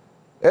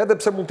 Edhe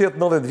pse mund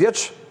tjetë 90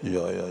 vjeç.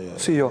 Jo.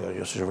 Si jo?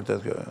 Jo, si është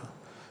vërtet kjo.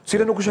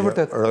 Cile nuk është e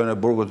vërtet? Rojën e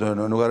burgut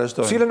nuk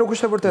arrestojnë. Cile nuk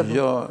është e vërtet?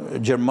 Jo,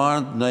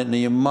 Gjermanët në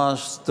një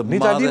mas të madhe...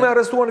 Një Itali me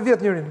arrestuan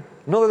vjetë njërin,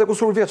 90 e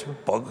kusur vjeçme.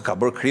 Po, ka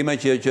bërë krime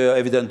që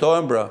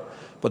evidentojnë, bra.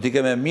 Po ti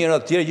keme mirë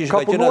atjere që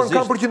ka qenë nazisht.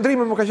 Ka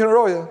përqendrime, më ka qenë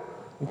roje.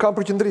 Në kam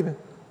përqendrime.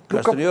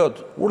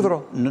 Kastriot,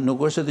 urdhëro. Nuk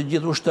është se të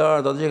gjithë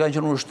ushtarët, atë që kanë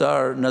qenë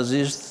ushtarë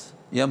nazist,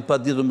 janë pa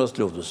ditur mbas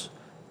luftës.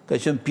 Ka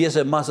qenë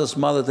pjesë e masës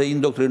madhe të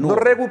indoktrinuar.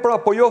 Në rregull pra,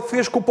 po jo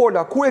thjesht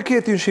kupola. Ku e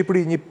keti në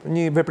Shqipëri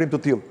një veprim të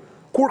tillë?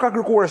 Kur ka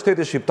kërkuar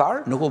shteti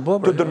shqiptar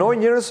të dënoj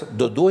njerëz?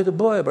 Do duhet të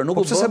bëhe, pra, nuk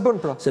u bë. Po pse se bën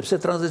pra? Sepse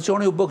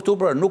tranzicioni u bë këtu,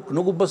 pra, nuk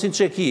u bë si në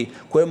Çeki,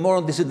 ku e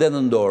morën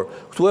disidentët në dorë.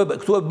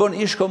 Këtu e bën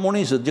ish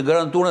komunistët që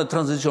garantuan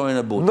tranzicionin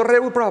e butë. Në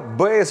rregull pra,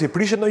 BE-si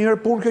prishet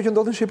ndonjëherë punë kjo që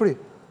ndodh në Shqipëri?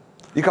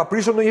 I ka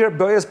prishur ndonjëherë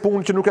BE-s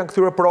punë që nuk janë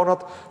kthyer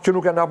pronat, që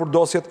nuk janë hapur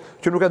dosjet,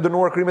 që nuk janë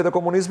dënuar krimet e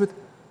komunizmit?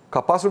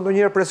 Ka pasur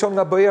ndonjëherë presion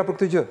nga BE-a për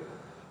këtë gjë?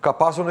 Ka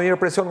pasur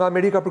ndonjëherë presion nga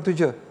Amerika për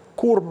këtë gjë?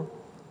 Kur më?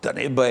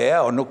 Tani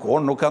BE-a, unë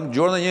nuk kam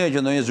dëgjuar ndonjëherë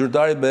që ndonjë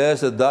zyrtar i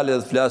BE-s të dalë dhe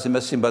të flasë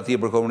me simpati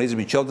për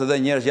komunizmin, qoftë edhe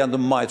njerëz janë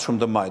të majt,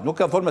 shumë të majt. Nuk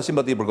ka folur me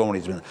simpati për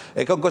komunizmin.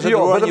 E kanë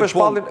konsideruar një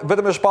punë.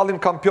 Vetëm e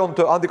shpallin kampion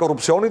të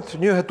antikorrupsionit,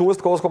 një hetues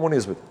të kohës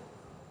komunizmit.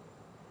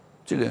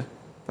 Cili?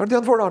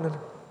 Ardian Dvoranin.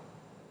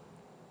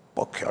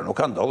 Po kjo nuk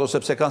ka ndodhur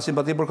sepse kanë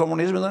simpati për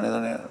komunizmin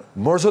tani.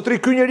 Mor zotri,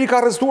 ky njeri ka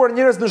arrestuar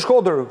njerëz në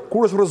Shkodër,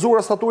 kur është rrëzuar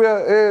statuja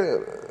e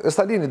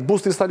Stalinit,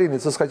 busti i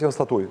Stalinit, se s'ka qenë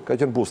statujë, ka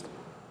qenë bust.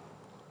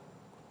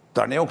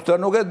 Tani unë këtë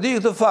nuk e di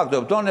këtë fakt,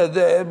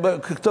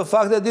 këtë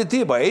fakt e di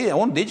ti, pa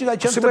unë di që ka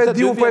qenë 32 vjeç. Si me e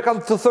di unë, po e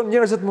kanë të thënë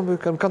njerëzit,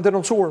 kanë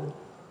denoncuar.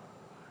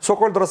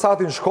 Sokol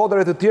Drasatin,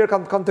 Shkodër e të tjerë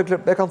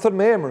e kanë thënë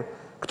me emër.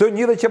 Këtë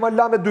një dhe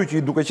Qemal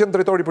Dyqi, duke qenë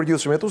drejtori i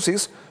përgjithshëm i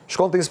hetuesisë,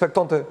 shkon të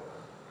inspektonte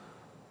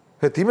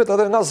hetimet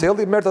edhe nga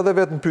zelli, merrte edhe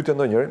vetë në pyetje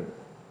ndonjërin.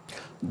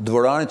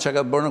 Dvorani çka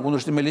ka bërë në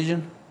kundërshtim me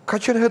ligjin? Ka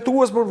qenë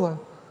hetues për vëlla.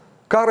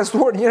 Ka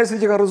arrestuar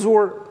njerëzit që kanë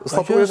rrëzuar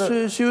statujën. Ka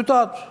qenë si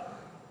ytat.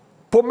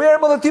 Po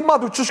merrem edhe ti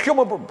matu, ç'është kjo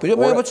më? Po jo,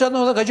 po çfarë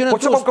ndodha, ka qenë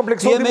hetues. Po çfarë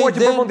kompleksoni mua që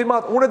bën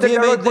timat? Unë e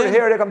deklaroj për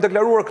herë, kam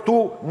deklaruar këtu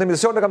në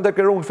emision, e kam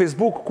deklaruar në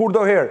Facebook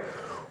kurdo herë.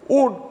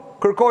 Unë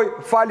kërkoj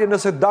falje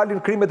nëse dalin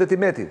krimet e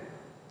Timetit.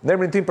 Në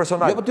emrin tim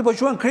personal. Jo, po ti po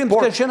quhen krim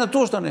të qenë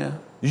hetues tani.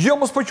 Jo,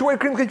 mos po quaj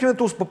krim të qenë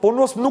hetues, po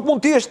nuk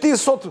mund të jesh ti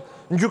sot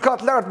në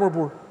gjykat lart më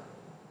burr.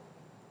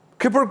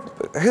 Kë për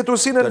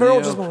hetuesinë e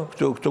Miroxhës më.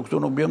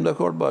 Këtu nuk bëjmë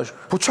dakord bashkë.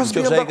 Po çfarë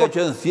bëjmë dakord? Ka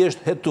qenë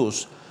thjesht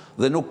hetues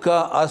dhe nuk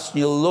ka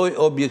asnjë lloj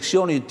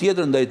objeksioni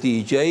tjetër ndaj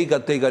tij, që ai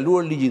ka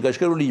tejkaluar ligjin, ka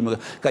shkelur ligjin,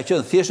 ka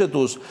qenë thjesht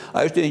hetues.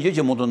 Ajo është një gjë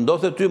që mund të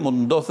ndodhte ty,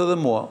 mund të ndodhte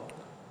edhe mua.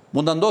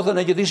 Mund të ndodhte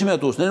ne që të ishim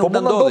hetues, ne nuk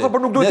na ndodhi. Po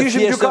nuk duhet të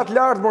ishim gjykat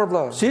lart më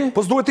vëlla. Si? Po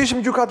s'duhet të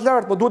ishim gjykat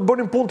lart, po duhet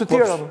bënim punë të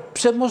tjera.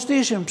 Pse mos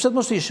të ishim? Pse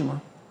mos të ishim?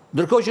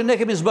 Ndërkohë që ne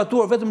kemi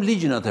zbatuar vetëm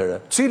ligjin atëherë.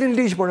 Cilin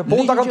ligj po? Po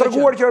unë ta kam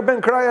treguar që Erben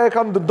Kraja e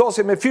kam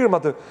dosje me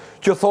firmat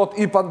që thot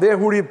i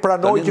pandehuri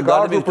pranoi që ka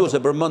ardhur këtu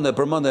se përmende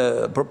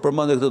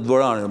këtë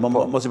Dvoranin,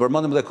 mos i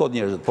përmendim edhe kot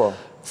njerëzit. Po.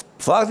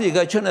 Fakti që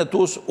ka qenë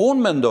hetues,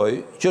 unë mendoj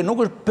që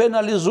nuk është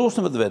penalizues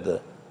në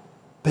vetvete.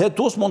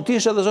 Hetues mund të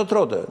ishte edhe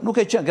zotrote.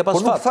 Nuk e qenë, ke pas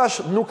fat.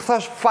 Po nuk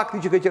thash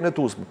fakti që ka qenë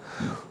hetues.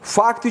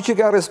 Fakti që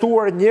ka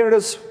arrestuar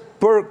njerëz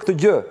për këtë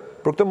gjë,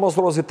 për këtë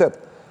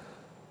monstruozitet.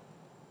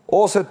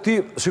 Ose ti,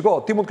 shiko,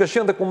 ti mund të kesh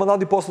qenë te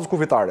komandanti i postës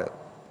kufitare.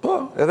 Po,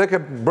 edhe ke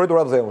mbrojtur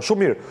atë dhënë.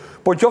 Shumë mirë.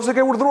 Po nëse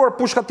ke urdhëruar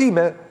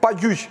pushkatime pa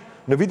gjyq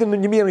në vitin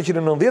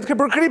 1990 ke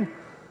bërë krim.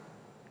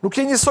 Nuk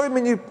je njësoj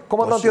me një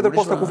komandant tjetër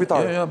poste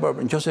kufitare. Jo,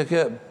 nëse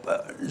ke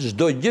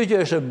çdo gjë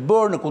që është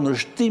bërë në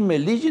kundërshtim me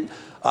ligjin,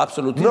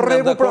 absolutisht në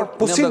rregull pra,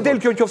 po si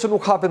del kjo nëse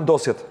nuk hapen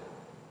dosjet?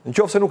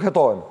 Nëse nuk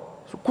hetohen.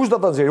 Kush do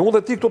ta nxjerrë? Unë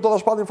dhe ti këtu do ta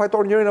shpallim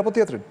fajtor njërin apo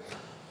tjetrin.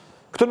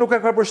 Këtë nuk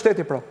e ka bërë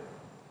shteti pra.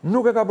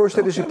 Nuk e ka bërë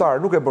shteti shqiptar,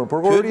 nuk e bën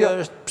prokuroria.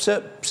 Pyetja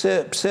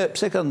është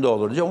pse ka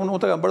ndodhur? Unë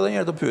ta kam bërë edhe një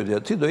herë të pyetje.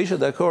 Ti do ishe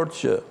dakord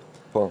që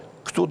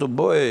këtu të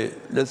bëj,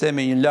 le të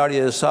themi, një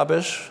larje e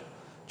sapesh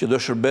që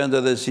do shërbente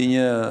edhe si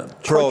një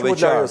provë e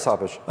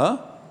qartë.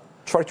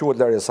 Çfarë quhet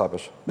larja e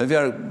sapesh? Me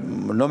fjalë,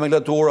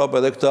 nomenklatura apo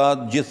edhe këta,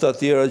 gjithë të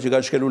tjera që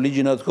kanë shkelur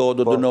ligjin atë kohë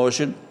do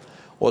dënoheshin,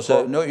 ose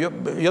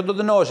jo do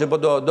dënoheshin, po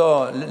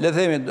le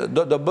themi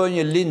do bëjnë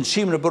një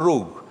lindçim nëpër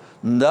rrugë.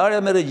 Ndarja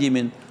me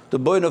regjimin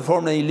të bëjnë në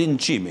formën e një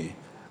lindçimi.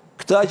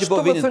 Këta që po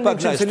vinin pak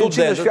nga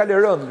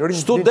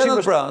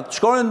studentët pra,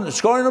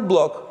 shkonin në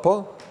blok,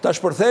 ta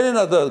shpërthenin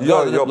atë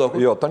gardën e blokut.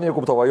 Jo, tani e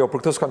kuptova, jo,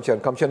 për këtë s'kam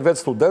qenë. Kam qenë vetë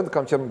student,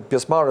 kam qenë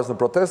pjesëmarrës në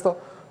protesta,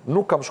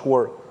 nuk kam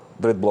shkuar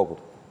drejt blokut.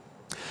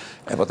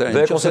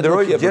 Dhe e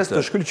konsideroj gjestë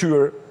të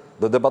shkëlqyer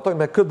dhe debatoj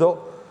me këdo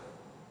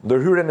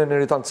ndërhyrjen e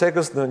Neritan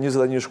Cekës në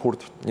 21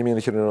 shkurt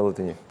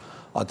 1991.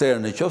 Atëherë,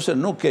 në qoftë se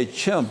nuk ke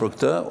qenë për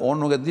këtë,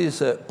 unë nuk e di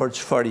se për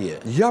çfarë je.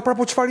 Ja, pra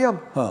po çfarë jam?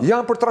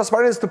 Jam për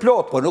transparencë të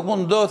plotë. Po nuk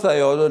mund ndodh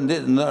ajo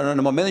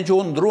në momentin që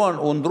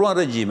u ndruan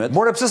regjimet.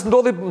 More pse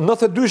s'ndodhi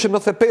 92-shën,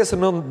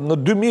 95-ën, në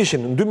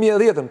 2000-shin, në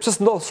 2010-ën, pse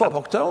s'ndodh sot?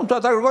 Po këtë unë ta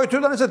kërkoj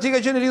ty tani se ti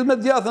ke qenë lidhur me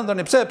djathën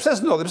tani. Pse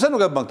s'ndodhi? Pse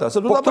nuk e bën këtë?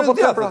 Se duhet ta bëj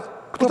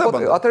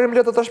djathën. Atëherë më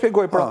le ta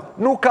shpjegoj, pra.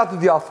 Nuk ka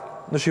të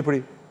djathtë në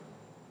Shqipëri.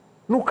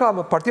 Nuk ka,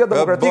 Partia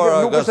Demokratike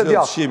nuk është e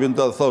djathtë. Shqipin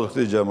ta thotë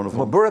këtë gjë më në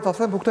fund. Më bëre ta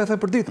them, po këtë e them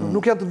për ditë,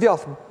 nuk janë të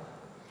djathtë.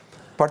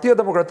 Partia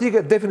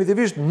Demokratike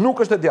definitivisht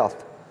nuk është e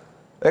djathtë.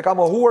 E ka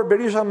mohuar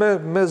Berisha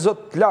me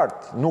zot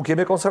lart, nuk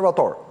jemi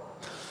konservator.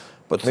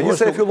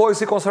 Megjithëse e filloi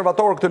si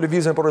konservator këtë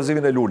lëvizjen për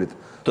rrezimin e Lulit.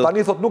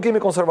 Tani thot nuk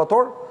jemi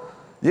konservator,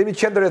 jemi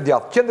qendër e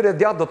djathtë. Qendër e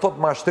djathtë do thot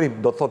mashtrim,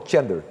 do thot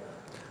qendër.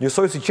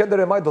 Njësoj si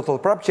qendër e majt do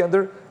thot prap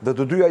qendër, dhe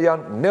të dyja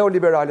janë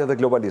neoliberale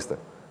dhe globaliste.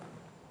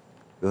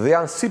 Dhe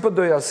janë si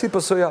PD-ja, si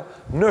PS-ja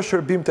në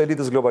shërbim të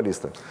elitës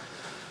globaliste.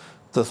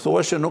 Të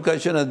thuash që nuk ka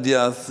qenë e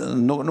djathtë,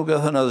 nuk e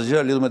thënë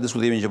asgjë lidhur me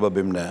diskutimin që po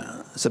bëjmë ne.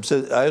 Sepse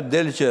ajo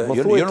del që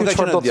jo nuk ka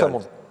qenë e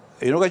djathtë.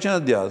 Jo nuk ka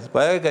qenë e djathtë,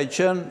 pa ka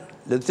qenë,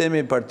 le të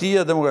themi,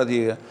 Partia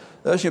Demokratike.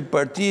 Është një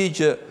parti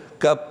që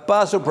ka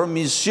pasur për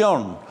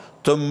mision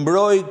të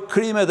mbrojë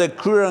krimet e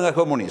kryera nga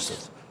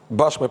komunistët.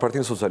 Bashkë me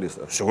Partinë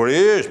Socialiste.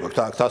 Sigurisht,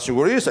 këta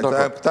sigurisht,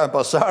 këta e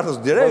pasardhës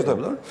direkt.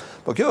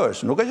 Po kjo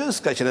është, nuk ka qenë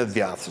s'ka qenë e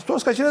djathtë. Kto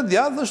s'ka qenë e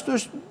djathtë,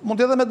 mund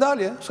të jetë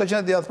medalje, s'ka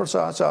qenë e djathtë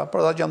për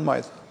ata që janë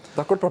majt.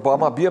 Dakor, po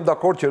ama biem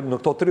dakord që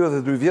në këto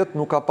 32 vjet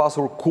nuk ka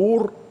pasur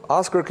kurrë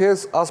as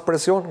kërkesë, as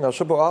presion nga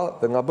SBA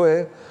dhe nga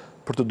BE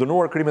për të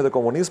dënuar krimet e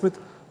komunizmit,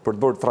 për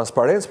të bërë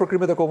transparencë për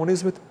krimet e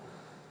komunizmit,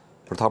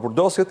 për të hapur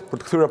dosjet, për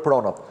të kthyer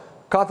pronat.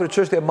 4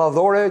 çështje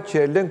madhore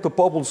që e lën këtë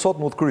popull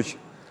sot në udhkryq.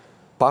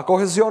 Pa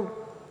kohezion,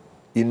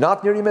 i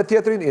natë njëri me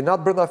tjetrin, i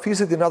natë brenda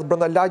fisit, i natë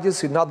brenda lagjes,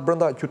 i natë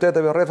brenda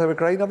qyteteve rrethave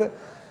krajinave,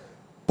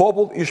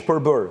 popull i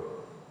shpërbër.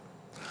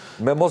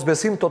 Me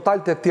mosbesim total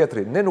të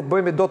tjetrin. Ne nuk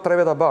bëjmë do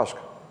 3 veta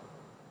bashkë.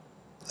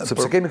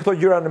 Sepse kemi këto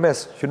gjëra në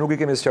mes që nuk i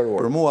kemi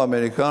sqaruar. Për mua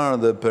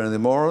amerikanët dhe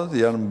perëndimorët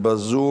janë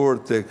bazuar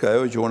tek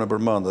ajo që unë e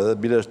përmenda, edhe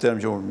bile është term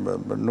që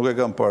unë nuk e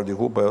kam parë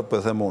diku, po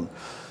e them unë.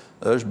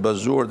 Është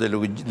bazuar te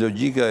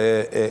logjika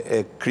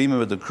e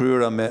krimeve të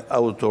kryera me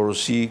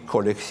autorësi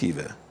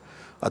kolektive.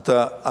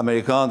 Ata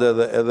amerikanët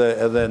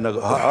edhe në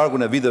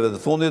argun e viteve të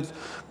fundit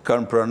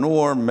kanë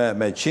pranuar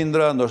me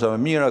qindra, ndoshta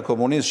me mijëra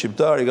komunistë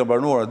shqiptar, i kanë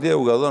pranuar atje,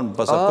 u ka dhënë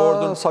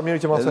pasaportën. Sa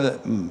mirë që ma thënë.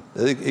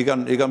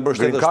 I kanë bërë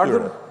shtetës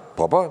tyre.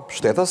 Po,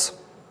 shtetës,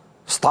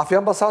 stafi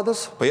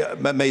ambasadës. Po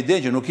me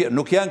idenë që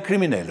nuk janë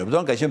kriminalë,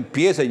 ka qenë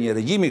pjesë e një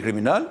regjimi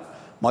kriminal,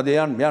 madje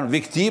janë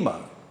viktima.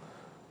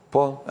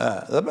 Po.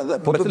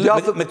 Me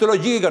këtë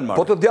logjikë kanë marrë.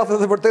 Po të djathtë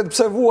dhe vërtet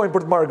pse vuajnë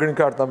për të marrë green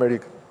card në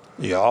Amerikë?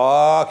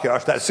 Ja, kjo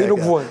është si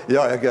nuk vuajnë.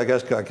 Ja, kjo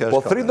është.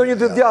 Po thrit ndonjë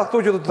të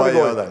djathtë që të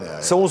tregoj.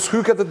 Se unë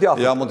s'hyj këtë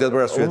djathtë. Ja, mund të jetë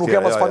për arsye. Unë nuk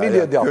jam as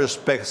familje e djathtë.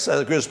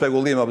 Ky është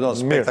spekullim apo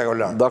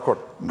spektakolar. Dakor.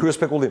 Ky është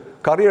spekullim.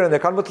 Karrierën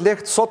e kanë më të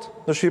lehtë sot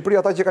në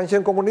Shqipëri ata që kanë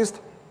qenë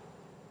komunistë?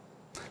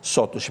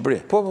 Sot në Shqipëri.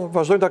 Po,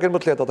 vazhdojnë ta kenë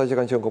më të lehtë ata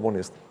që kanë qenë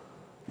komunistë.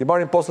 I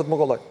marrin postet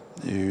më kollaj.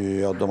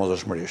 Jo,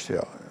 domosdoshmërisht,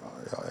 jo.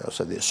 Jo,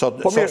 se di. Sot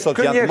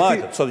janë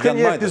majtë, sot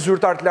janë majtë. Një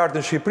zyrtar të lartë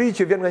në Shqipëri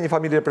që vjen nga një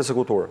familje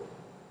persekutuar.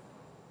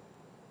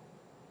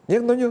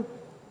 Njëk ndonjë?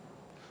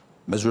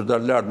 Me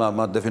zyrtar lartë,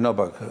 ma defino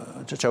pak,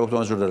 që kupton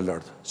me zyrtar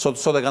lartë?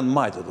 Sot e kanë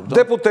majtë, të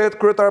deputet,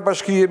 kryetar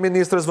bashkie,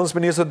 ministrës,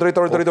 vëndësministrës,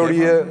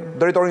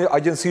 drejtori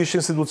agjensish,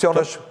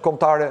 institucionesh,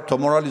 kombëtare. To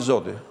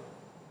moralizoti.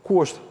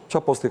 Ku është? Qa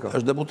posti ka?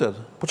 është deputet.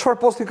 Po çfarë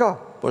posti ka?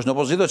 Po është në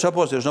opozitë, qa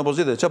posti? Është në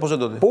opozitë, qa posti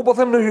do ti? Po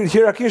them në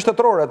hierarkinë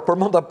shtetërore, të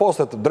përmenda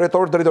postet,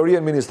 drejtorie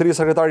në ministri,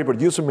 sekretari i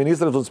përgjithshëm,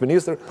 ministër,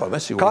 zëvendësministër.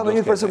 Ka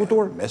ndonjë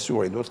persekutuar? Me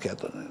siguri duhet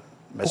ketë.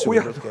 Ku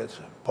janë?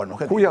 Po nuk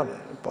e di. Ku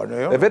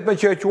janë? E vetme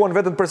që e quan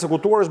veten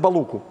persekutuar është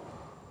Balluku.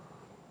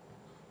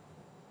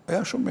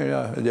 Ja, shumë mirë,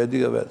 ja, e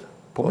di vetë.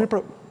 Po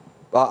mirë,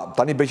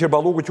 tani Beqir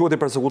Balluku quhet i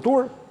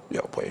persekutuar?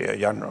 Jo, po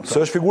janë...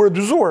 Se është figurë e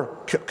dyzuar.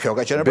 Kjo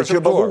ka qenë e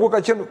persekutuar.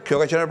 Kjo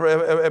ka qenë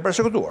e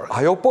persekutuar.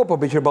 Ajo po,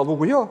 Beqir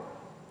Balluku jo.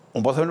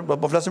 Unë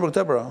po flasim për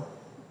këtë, pra.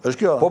 Është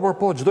kjo.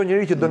 Po, çdo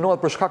njeri që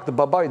dënohet për shkak të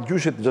babait,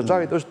 gjyshit,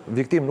 xhaxharit është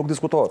viktimë, nuk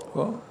diskutohet.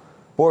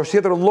 Po është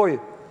tjetër lloj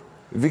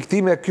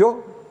viktime kjo?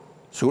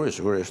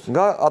 Sigurisht.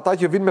 Nga ata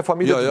që vinë me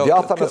familje të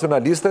djathta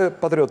nacionaliste,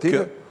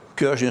 patriotike?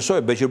 Kjo është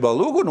njësoj, Beqir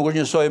Balluku nuk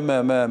është njësoj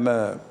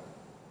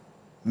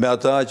me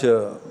ata që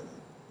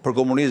për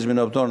komunizmin,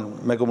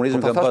 me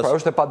komunizmin kanë pas...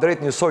 është e pa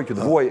drejt njësoj që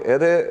të vuaj,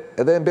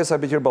 edhe Mbesa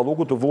Beqir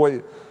Balluku të vuaj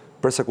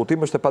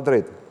persekutim është e pa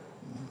drejt.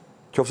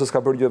 Qofse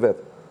s'ka bërë gjë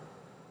vetë.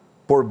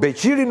 Por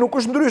Beqiri nuk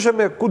është ndryshe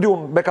me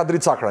Kadri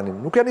Cakranin,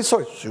 nuk janë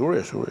njësoj.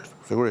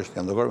 Sigurisht,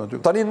 janë dakord me ty.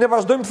 Tani ne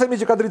vazhdojmë të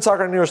themi që Kadri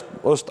Cakrani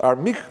është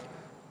armik,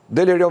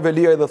 deli Erion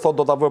Veliaj dhe thot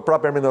do ta vë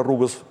prapë emrin e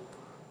rrugës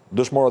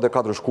dëshmorët e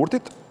 4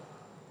 Shkurtit.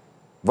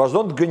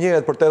 Vazhdon të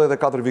gënjehet për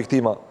 84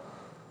 viktima,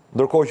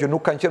 ndërkohë që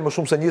nuk kanë qenë më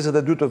shumë se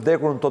 22 të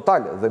vdekur në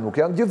total dhe nuk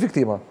janë gjithë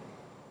viktima.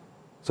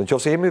 Se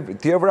nëse jemi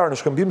ti e vrarë në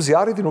shkëmbim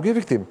zjarri, ti nuk je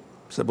viktim.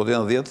 Se po të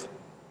janë 10?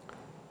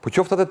 Po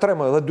qoftë edhe 3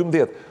 edhe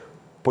 12.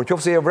 Po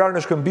nëse je vrarë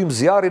në shkëmbim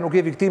zjarri, nuk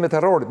je viktim e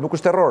terrorit, nuk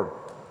është terror.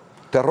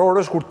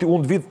 Terror është kur ti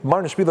unë vit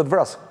marr në shtëpi dhe të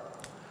vras.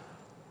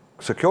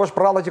 Se kjo është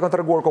pralla që kanë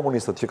treguar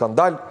komunistët, që kanë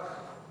dalë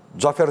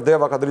Xhafer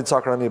Deva, Kadri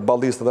Cakrani,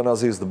 ballistë dhe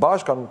nazistë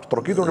bashkë, kanë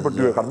trokitur në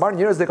përdyre, kanë marrë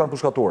njerëz dhe kanë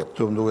pushkatuar.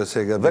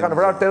 Dhe kanë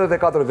vrarë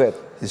 84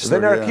 vetë. Dhe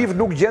në arkiv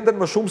nuk gjenden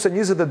më shumë se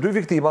 22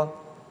 viktima.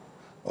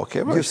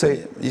 Okej, më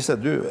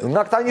 22.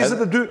 Nga këta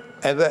 22...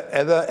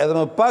 Edhe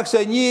më pak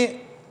se një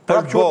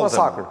prap quhet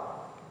masakër.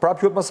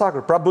 Prap quhet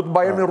masakër. Prap duhet të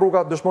mbajmë në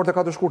rruga dëshmorët e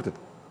 4 Shkurtit.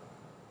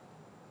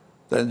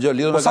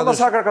 Sa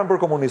masakra kanë bërë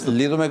komunistët?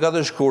 Lidhur me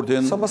 4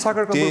 Shkurtin... Sa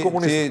masakra kanë bërë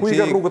komunistët? Ku i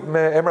ka rrugët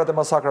me emrat e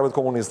masakrave të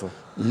komunistëve?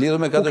 Lidhur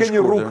me 4 Shkurtin... Ku ke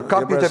një rrugë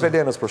kapi të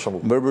Velenës, për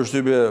shembull? Bërë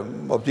përshtypje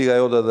optika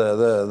jote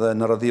dhe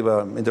narrativa,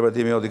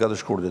 interpretimi jote i 4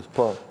 Shkurtit.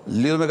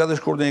 Lidhur me 4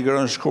 Shkurtin i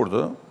kërën Shkurt,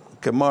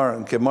 ke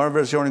marrë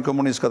versionin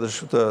komunist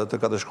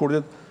të 4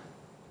 Shkurtit,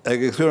 e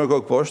ke kthyer në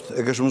kokë poshtë,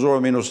 e ke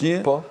shmëzuar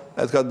 -1,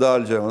 e të ka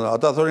dalë që...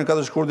 Ata thonin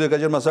 4 Shkurtit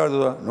ka qenë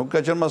masakër, nuk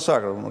ka qenë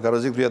masakër, ka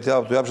rrezik të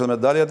japsh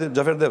medalja aty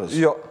Xhafer Devës.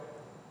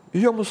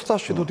 Jo, mos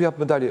thash që du të jap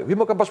medalje. Vi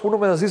më kam bashkëpunuar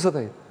me nazistët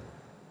ai.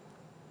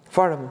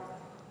 Fare më.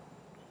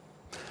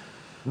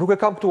 Nuk e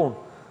kam këtu unë.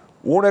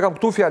 Unë e kam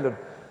këtu fjalën.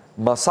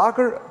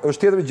 Masakër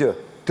është tjetër gjë.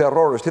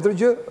 Terror është tjetër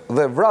gjë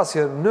dhe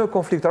vrasje në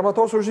konflikt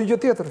armator është një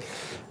gjë tjetër.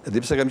 E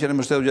di pse kam qenë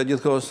mbështetur gjatë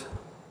gjithë kohës?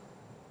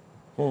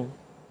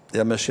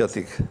 Jam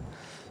mesiatik.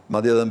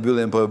 Madje edhe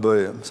mbylljen po e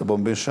bëj, se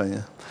po mbyn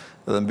shenjë.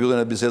 Edhe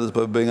mbylljen e bisedës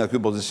po e bëj nga ky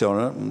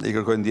pozicion, i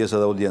kërkoj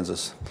ndjesat e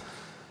audiencës.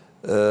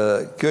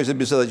 Kjo është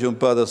biseda që unë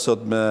patë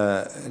sot me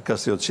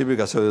Kastriot Cipi,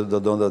 Kastriot do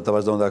të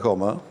vazhdojnë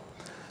akoma,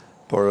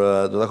 por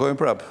do të takojmë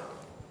prapë,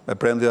 me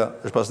prendja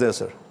është pas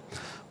nesër.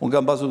 Unë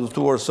kam pasur të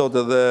ftuar sot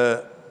edhe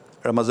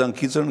Ramazan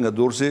Kicën nga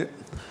Durrësi,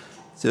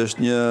 që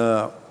është një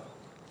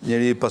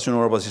njeri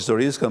pasionuar pas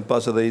historisë, kam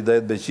pas edhe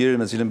Hidayet Beqirin,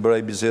 me cilin bëra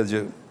i bisedë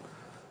që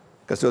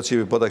Kastriot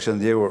Cipi po ta kishte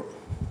ndjekur,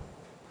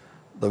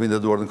 do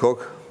vinte duart në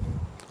kokë,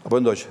 apo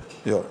ndoq?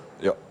 Jo,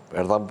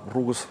 erdha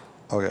rrugës.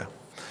 Okej.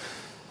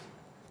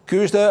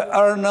 Ky ishte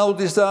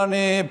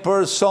Arnautistani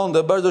për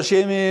sonde. Bashkë do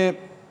shemi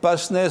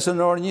pas nesër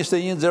në orë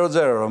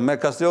 21:00 me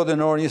Kastriotin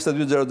në orë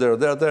 22:00.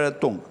 Deri atëherë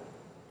tung.